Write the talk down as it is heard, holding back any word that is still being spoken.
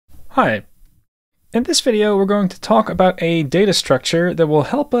Hi. In this video, we're going to talk about a data structure that will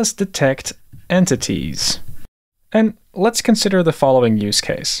help us detect entities. And let's consider the following use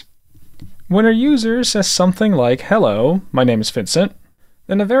case. When a user says something like, "Hello, my name is Vincent,"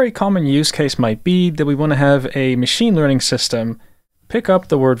 then a very common use case might be that we want to have a machine learning system pick up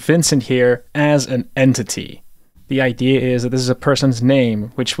the word Vincent here as an entity. The idea is that this is a person's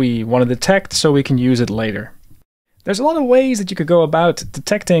name, which we want to detect so we can use it later. There's a lot of ways that you could go about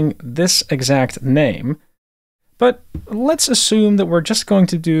detecting this exact name, but let's assume that we're just going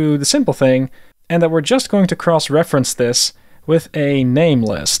to do the simple thing and that we're just going to cross-reference this with a name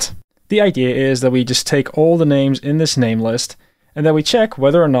list. The idea is that we just take all the names in this name list and that we check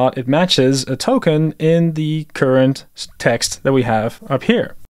whether or not it matches a token in the current text that we have up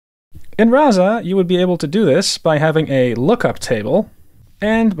here. In Rasa, you would be able to do this by having a lookup table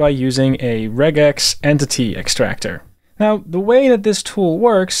and by using a regex entity extractor. Now, the way that this tool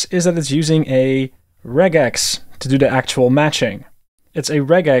works is that it's using a regex to do the actual matching. It's a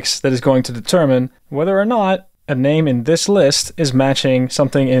regex that is going to determine whether or not a name in this list is matching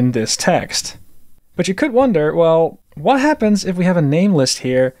something in this text. But you could wonder, well, what happens if we have a name list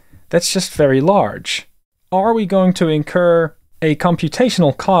here that's just very large? Are we going to incur a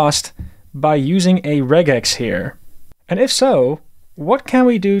computational cost by using a regex here? And if so, what can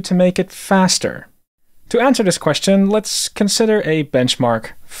we do to make it faster? To answer this question, let's consider a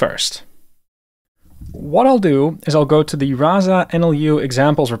benchmark first. What I'll do is I'll go to the Rasa NLU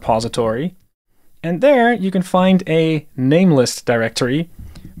Examples repository, and there you can find a namelist directory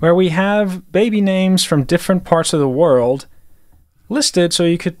where we have baby names from different parts of the world listed so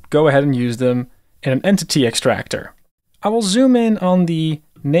you could go ahead and use them in an entity extractor. I will zoom in on the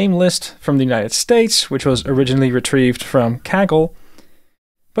name list from the United States, which was originally retrieved from Kaggle.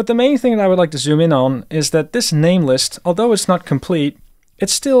 But the main thing that I would like to zoom in on is that this name list, although it's not complete,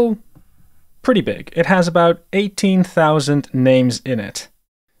 it's still pretty big. It has about 18,000 names in it.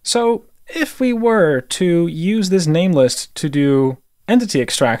 So if we were to use this name list to do entity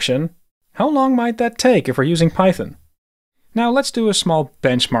extraction, how long might that take if we're using Python? Now let's do a small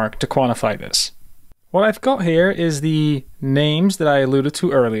benchmark to quantify this. What I've got here is the names that I alluded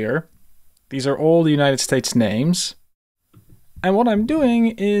to earlier. These are all the United States names. And what I'm doing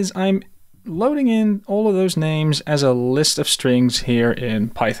is I'm loading in all of those names as a list of strings here in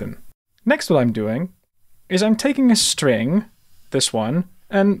Python. Next, what I'm doing is I'm taking a string, this one,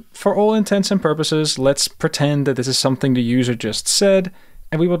 and for all intents and purposes, let's pretend that this is something the user just said,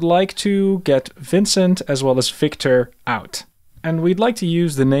 and we would like to get Vincent as well as Victor out. And we'd like to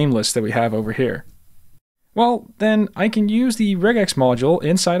use the name list that we have over here. Well, then I can use the regex module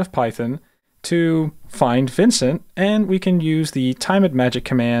inside of Python to find Vincent, and we can use the timeItMagic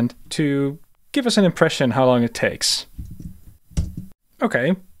command to give us an impression how long it takes.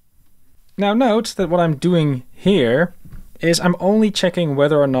 Okay. Now note that what I'm doing here is I'm only checking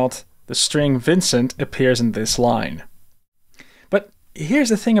whether or not the string Vincent appears in this line. But here's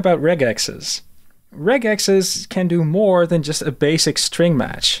the thing about regexes. Regexes can do more than just a basic string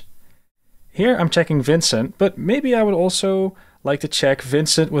match. Here I'm checking Vincent, but maybe I would also like to check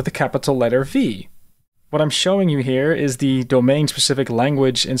Vincent with the capital letter V. What I'm showing you here is the domain-specific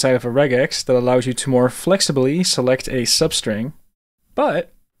language inside of a regex that allows you to more flexibly select a substring.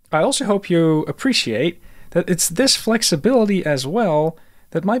 But I also hope you appreciate that it's this flexibility as well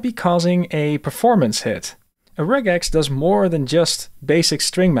that might be causing a performance hit. A regex does more than just basic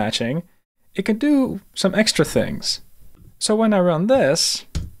string matching. It can do some extra things. So when I run this,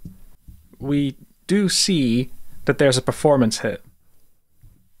 we do see that there's a performance hit.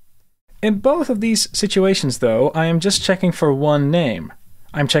 In both of these situations, though, I am just checking for one name.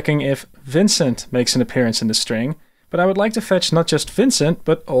 I'm checking if Vincent makes an appearance in the string, but I would like to fetch not just Vincent,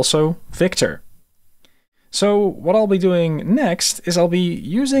 but also Victor. So what I'll be doing next is I'll be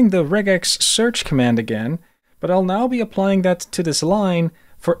using the regex search command again, but I'll now be applying that to this line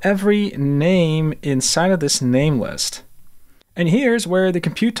for every name inside of this name list. And here's where the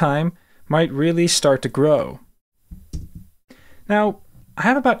compute time might really start to grow. Now, I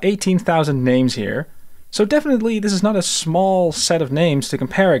have about 18,000 names here, so definitely this is not a small set of names to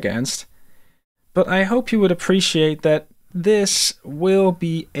compare against, but I hope you would appreciate that this will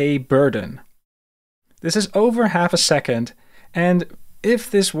be a burden. This is over half a second, and if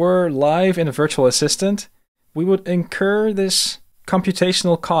this were live in a virtual assistant, we would incur this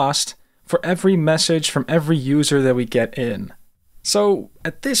computational cost for every message from every user that we get in. So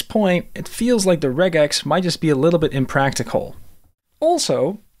at this point, it feels like the regex might just be a little bit impractical.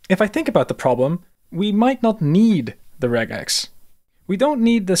 Also, if I think about the problem, we might not need the regex. We don't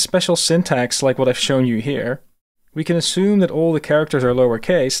need the special syntax like what I've shown you here. We can assume that all the characters are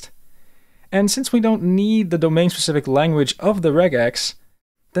lowercased, And since we don't need the domain-specific language of the regex,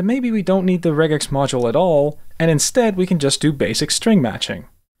 then maybe we don't need the regex module at all, and instead we can just do basic string matching.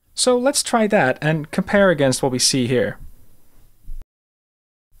 So let's try that and compare against what we see here.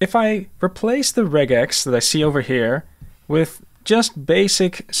 If I replace the regex that I see over here with just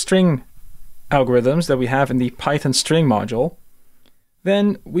basic string algorithms that we have in the Python string module,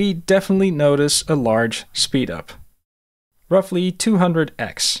 then we definitely notice a large speedup, roughly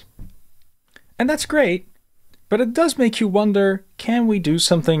 200x. And that's great, but it does make you wonder, can we do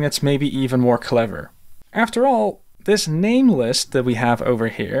something that's maybe even more clever? After all, this name list that we have over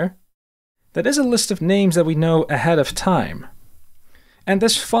here, that is a list of names that we know ahead of time. And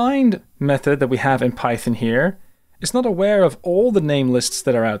this find method that we have in Python here is not aware of all the name lists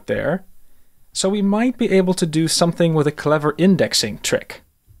that are out there, so we might be able to do something with a clever indexing trick.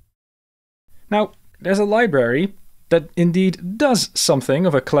 Now, there's a library that indeed does something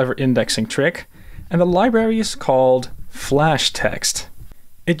of a clever indexing trick, and the library is called FlashText.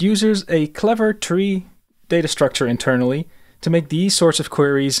 It uses a clever tree data structure internally to make these sorts of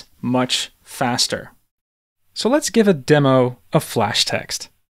queries much faster. So let's give a demo of FlashText.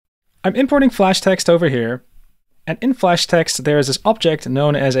 I'm importing FlashText over here, and in FlashText there is this object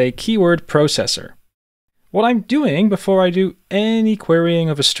known as a keyword processor. What I'm doing before I do any querying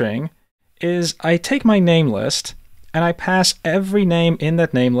of a string is I take my name list and I pass every name in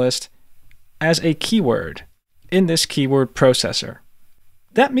that name list as a keyword in this keyword processor.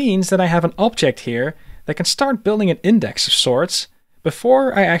 That means that I have an object here that can start building an index of sorts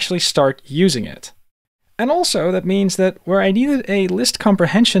before I actually start using it. And also that means that where I needed a list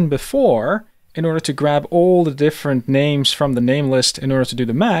comprehension before, in order to grab all the different names from the name list in order to do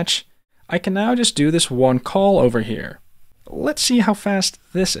the match, I can now just do this one call over here. Let's see how fast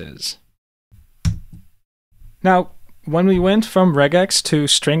this is. Now, when we went from regex to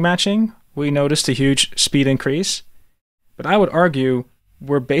string matching, we noticed a huge speed increase, but I would argue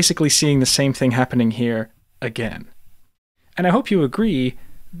we're basically seeing the same thing happening here again. And I hope you agree,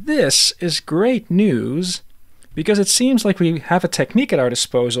 this is great news because it seems like we have a technique at our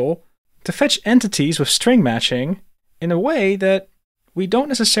disposal to fetch entities with string matching in a way that we don't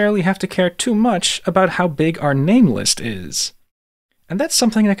necessarily have to care too much about how big our name list is. And that's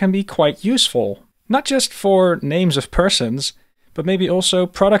something that can be quite useful, not just for names of persons, but maybe also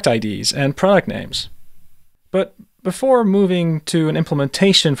product IDs and product names. But before moving to an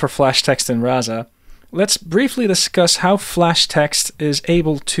implementation for FlashText in Rasa, let's briefly discuss how FlashText is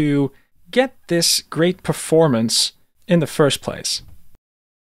able to get this great performance in the first place.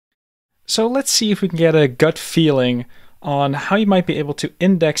 So let's see if we can get a gut feeling on how you might be able to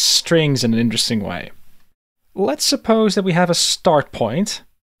index strings in an interesting way. Let's suppose that we have a start point,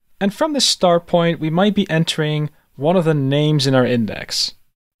 and from this start point we might be entering one of the names in our index.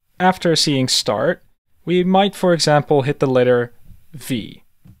 After seeing start, we might, for example, hit the letter V,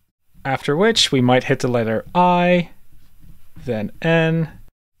 after which we might hit the letter I, then N,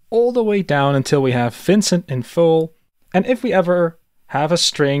 all the way down until we have Vincent in full, and if we ever have a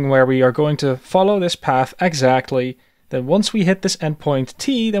string where we are going to follow this path exactly, then once we hit this endpoint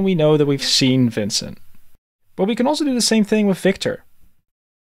T, then we know that we've seen Vincent. But we can also do the same thing with Victor.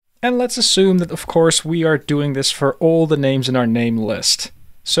 And let's assume that, of course, we are doing this for all the names in our name list.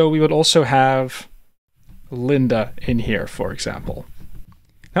 So we would also have Linda in here, for example.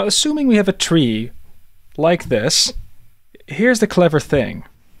 Now, assuming we have a tree like this, here's the clever thing.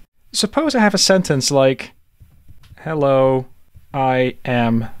 Suppose I have a sentence like, "Hello, I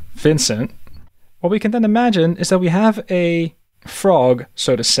am Vincent." What we can then imagine is that we have a frog,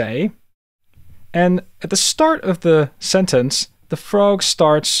 so to say, and at the start of the sentence, the frog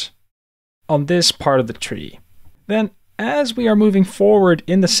starts on this part of the tree. Then, as we are moving forward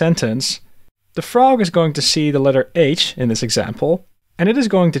in the sentence, the frog is going to see the letter H in this example, and it is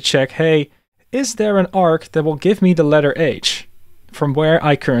going to check, hey, is there an arc that will give me the letter H from where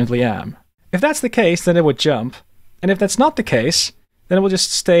I currently am? If that's the case, then it would jump, and if that's not the case, then it will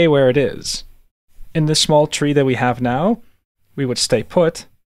just stay where it is. In this small tree that we have now, we would stay put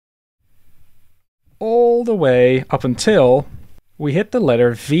all the way up until we hit the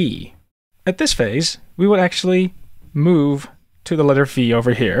letter V. At this phase, we would actually move to the letter V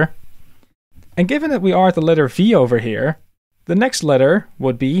over here. And given that we are at the letter V over here, the next letter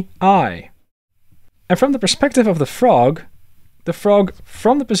would be I. And from the perspective of the frog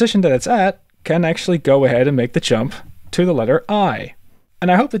from the position that it's at can actually go ahead and make the jump to the letter I.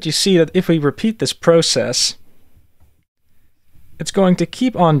 And I hope that you see that if we repeat this process, it's going to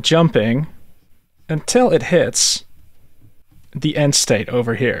keep on jumping until it hits the end state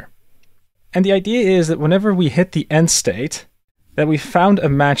over here. And the idea is that whenever we hit the end state, that we found a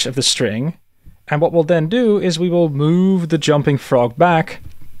match of the string, And what we'll then do is we will move the jumping frog back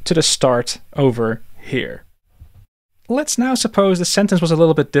to the start over here. Let's now suppose the sentence was a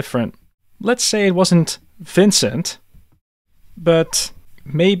little bit different. Let's say it wasn't Vincent, but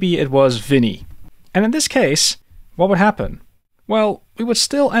maybe it was Vinny. And in this case, what would happen? Well, we would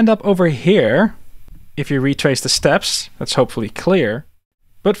still end up over here. If you retrace the steps, that's hopefully clear.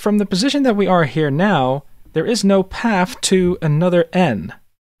 But from the position that we are here now, there is no path to another N.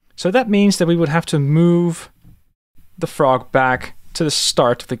 So that means that we would have to move the frog back to the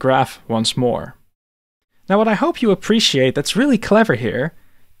start of the graph once more. Now, what I hope you appreciate that's really clever here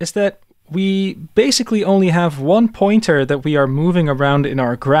is that we basically only have one pointer that we are moving around in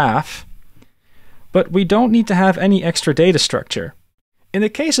our graph, but we don't need to have any extra data structure. In the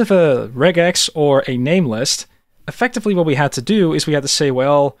case of a regex or a name list, effectively what we had to do is we had to say,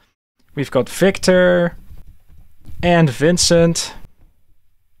 well, we've got Victor and Vincent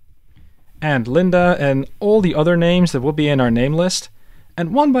and Linda and all the other names that will be in our name list,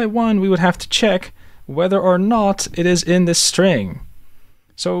 and one by one we would have to check whether or not it is in this string.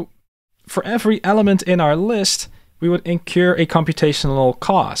 So for every element in our list, we would incur a computational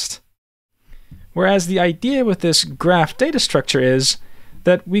cost. Whereas the idea with this graph data structure is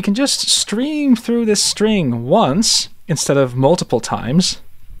that we can just stream through this string once instead of multiple times.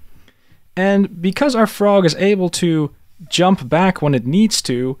 And because our frog is able to jump back when it needs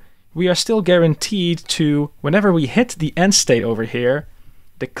to, we are still guaranteed to, whenever we hit the end state over here,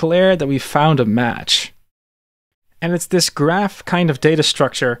 declare that we found a match. And it's this graph kind of data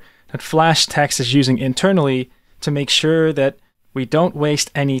structure that FlashText is using internally to make sure that we don't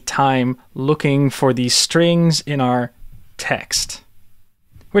waste any time looking for these strings in our text.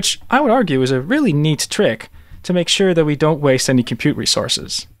 Which I would argue is a really neat trick to make sure that we don't waste any compute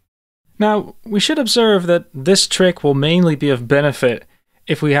resources. Now, we should observe that this trick will mainly be of benefit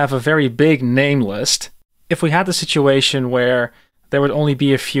if we have a very big name list. If we had the situation where there would only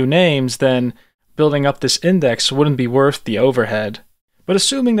be a few names, then building up this index wouldn't be worth the overhead. But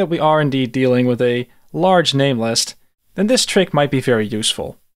assuming that we are indeed dealing with a large name list, then this trick might be very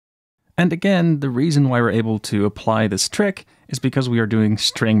useful. And again, the reason why we're able to apply this trick is because we are doing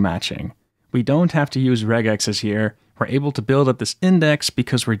string matching. We don't have to use regexes here. We're able to build up this index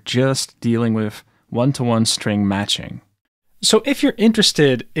because we're just dealing with one-to-one string matching. So if you're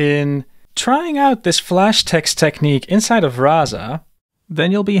interested in trying out this FlashText technique inside of Rasa,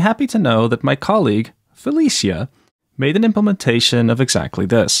 then you'll be happy to know that my colleague, Felicia, made an implementation of exactly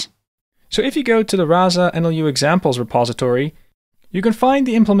this. So if you go to the Rasa NLU Examples repository, you can find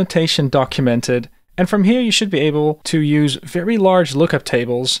the implementation documented, and from here you should be able to use very large lookup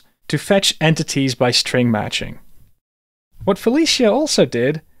tables to fetch entities by string matching. What Felicia also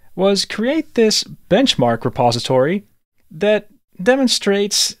did was create this benchmark repository that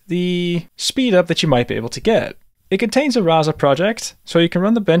demonstrates the speed up that you might be able to get. It contains a Rasa project, so you can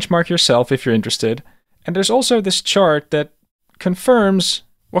run the benchmark yourself if you're interested, and there's also this chart that confirms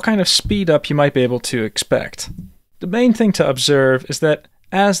what kind of speed up you might be able to expect. The main thing to observe is that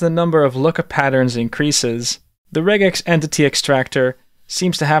as the number of lookup patterns increases, the regex entity extractor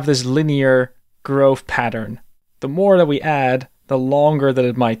seems to have this linear growth pattern. The more that we add, the longer that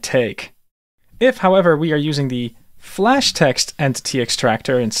it might take. If, however, we are using the FlashText entity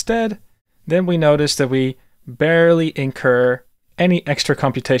extractor instead, then we notice that we barely incur any extra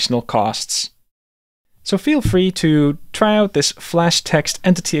computational costs. So feel free to try out this FlashText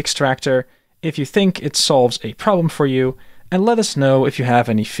entity extractor if you think it solves a problem for you, and let us know if you have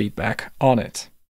any feedback on it.